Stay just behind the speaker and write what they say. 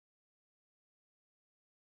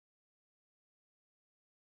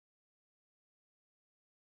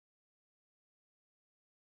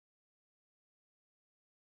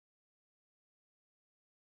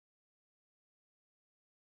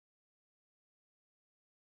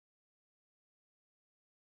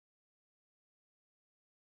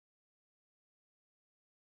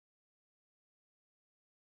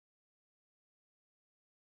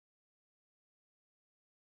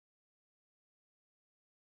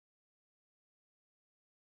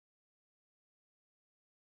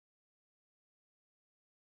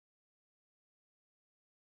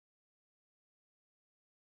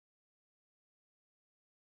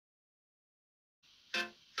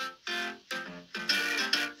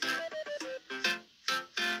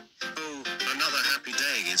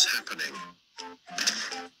is happening?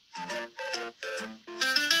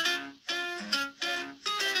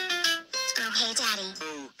 Oh, hey, Daddy.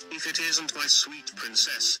 Oh, if it isn't my sweet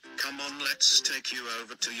princess, come on, let's take you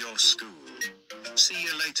over to your school. See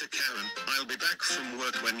you later, Karen. I'll be back from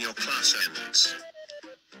work when your class ends.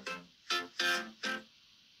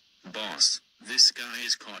 Boss, this guy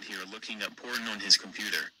is caught here looking up porn on his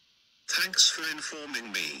computer. Thanks for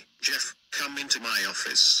informing me, Jeff. Come into my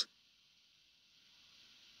office.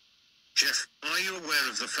 Jeff, are you aware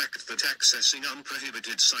of the fact that accessing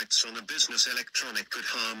unprohibited sites on a business electronic could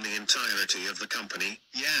harm the entirety of the company?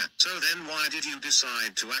 Yeah. So then why did you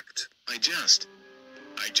decide to act? I just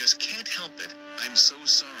can't help it. I'm so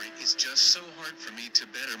sorry. It's just so hard for me to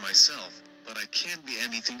better myself, but I can't be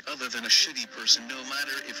anything other than a shitty person no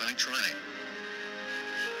matter if I try.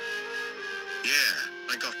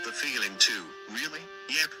 Yeah, I got the feeling too. Really?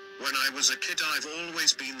 Yep. When I was a kid, I've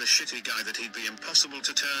always been the shitty guy that he'd be impossible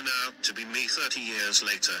to turn out to be me 30 years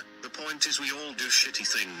later. The point is we all do shitty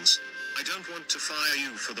things. I don't want to fire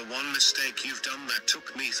you for the one mistake you've done that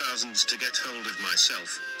took me thousands to get hold of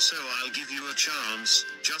myself. So I'll give you a chance.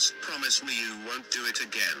 Just promise me you won't do it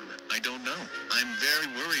again. I don't know. I'm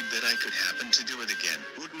very worried that I could happen to do it again.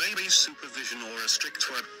 Would maybe supervision or a strict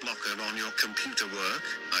word blocker on your computer work?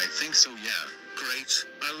 I think so, yeah. Great.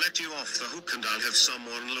 I'll let you off the hook and I'll have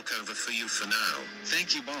someone look over for you for now.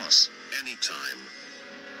 Thank you, boss. Anytime.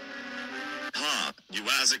 Huh, you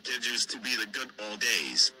as a kid used to be the good old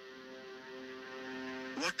days.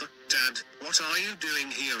 What the? Dad, what are you doing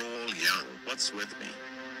here all young? What's with me?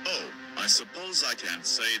 Oh, I suppose I can't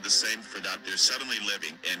say the same for that. You're suddenly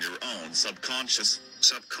living in your own subconscious.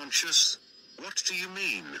 Subconscious? What do you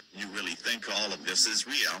mean? You really think all of this is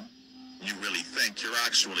real? You really think you're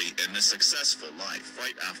actually in a successful life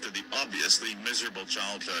right after the obviously miserable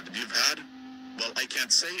childhood you've had? Well, I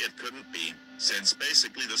can't say it couldn't be, since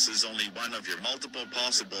basically this is only one of your multiple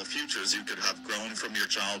possible futures you could have grown from your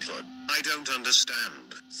childhood. I don't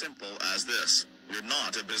understand. Simple as this. You're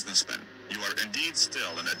not a businessman. You are indeed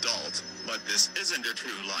still an adult, but this isn't your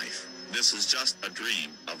true life. This is just a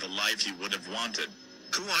dream of the life you would have wanted.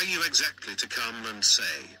 Who are you exactly to come and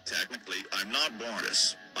say? Technically, I'm not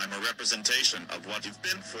Boris. I'm a representation of what you've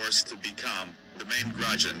been forced to become, the main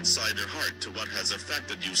grudge inside your heart to what has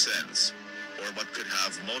affected you since, or what could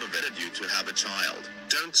have motivated you to have a child.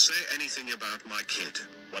 Don't say anything about my kid.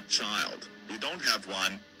 What child? You don't have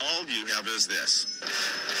one. All you have is this.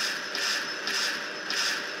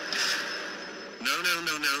 No.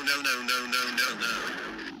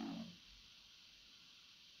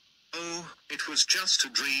 Oh, it was just a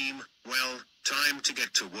dream. Well, time to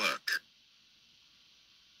get to work.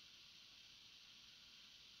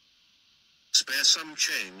 Spare some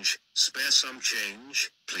change,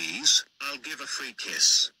 please. I'll give a free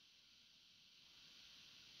kiss.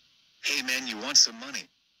 Hey man, you want some money?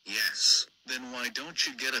 Yes. Then why don't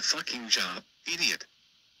you get a fucking job, idiot?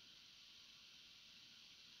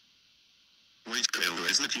 Wait, Caillou,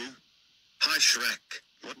 is it you? Hi, Shrek.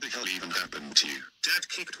 What the hell even happened to you? Dad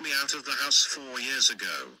kicked me out of the house 4 years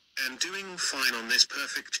ago, and doing fine on this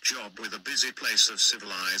perfect job with a busy place of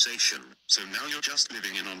civilization. So now you're just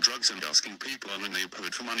living in on drugs and asking people in the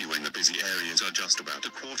neighborhood for money when the busy areas are just about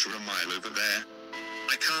a quarter of a mile over there?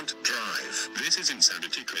 I can't drive. This is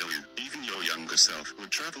insanity, Paillou. Even your younger self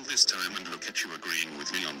would travel this time and look at you agreeing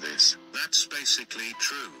with me on this. That's basically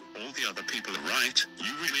true. All the other people are right.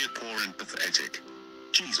 You really are poor and pathetic.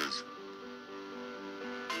 Jesus.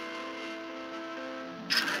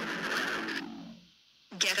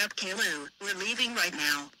 Get up, Caillou. We're leaving right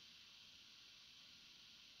now.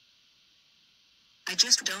 I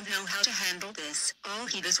just don't know how to handle this. All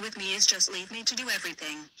he does with me is just leave me to do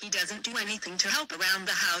everything. He doesn't do anything to help around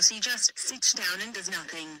the house. He just sits down and does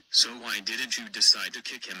nothing. So why didn't you decide to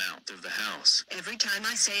kick him out of the house? Every time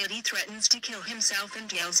I say it, he threatens to kill himself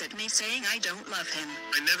and yells at me saying I don't love him.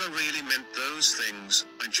 I never really meant those things.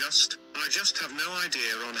 I just have no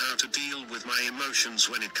idea on how to deal with my emotions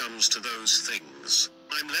when it comes to those things.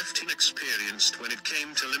 I'm left inexperienced when it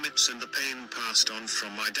came to limits and the pain passed on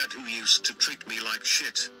from my dad who used to treat me like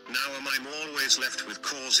shit. Now I'm always left with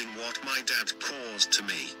causing what my dad caused to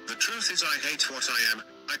me. The truth is I hate what I am.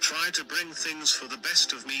 I try to bring things for the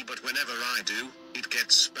best of me, but whenever I do, it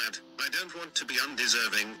gets bad. I don't want to be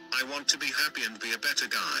undeserving. I want to be happy and be a better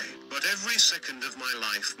guy. But every second of my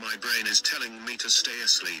life my brain is telling me to stay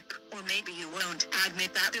asleep. Or maybe you won't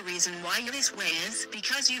admit that the reason why you're this way is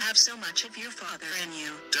because you have so much of your father in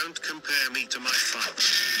you. Don't compare me to my father.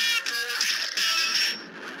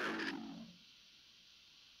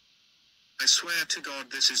 I swear swear to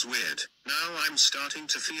God this is weird. Now I'm starting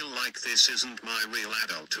to feel like this isn't my real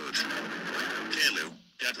adulthood. Caillou,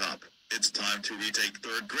 get up. It's time to retake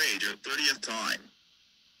 3rd grade your 30th time.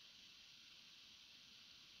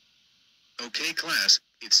 Okay class,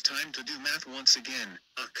 it's time to do math once again.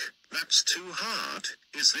 Ugh, that's too hard.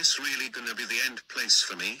 Is this really gonna be the end place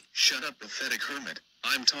for me? Shut up, pathetic hermit.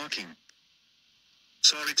 I'm talking.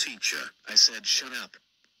 Sorry teacher. I said shut up.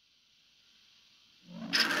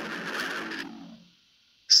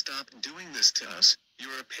 Stop doing this to us. You're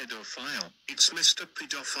a pedophile. It's Mr.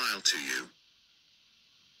 Pedophile to you.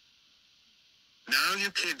 Now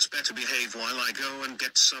you kids better behave while I go and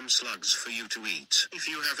get some slugs for you to eat. If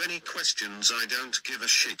you have any questions, I don't give a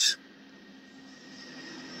shit.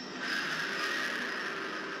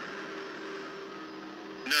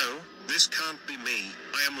 No, this can't be me.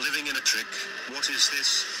 I am living in a trick. What is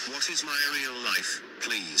this? What is my real life?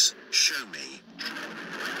 Please, show me.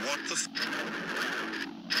 What the f-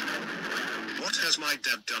 What has my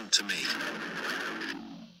dad done to me?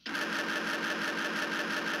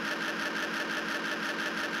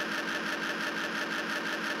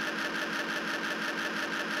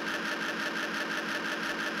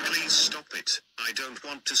 Please stop it. I don't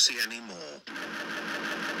want to see any more.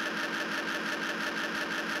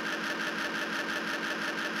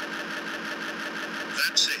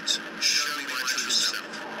 That's it. Show me my true self.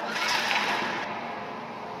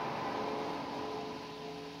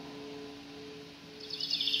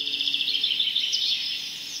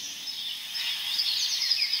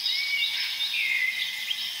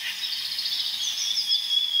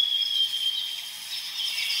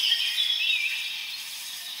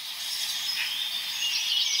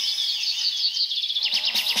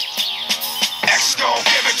 X gon'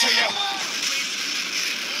 give it to you.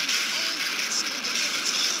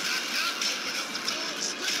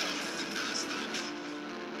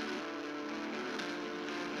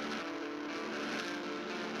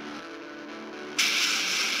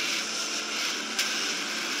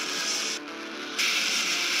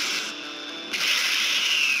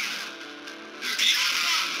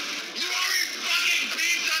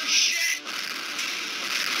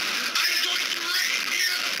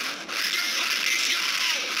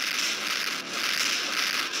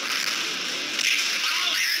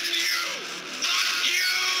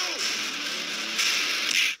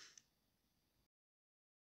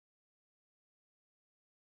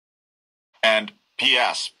 And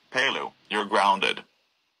P.S. Paillou, you're grounded.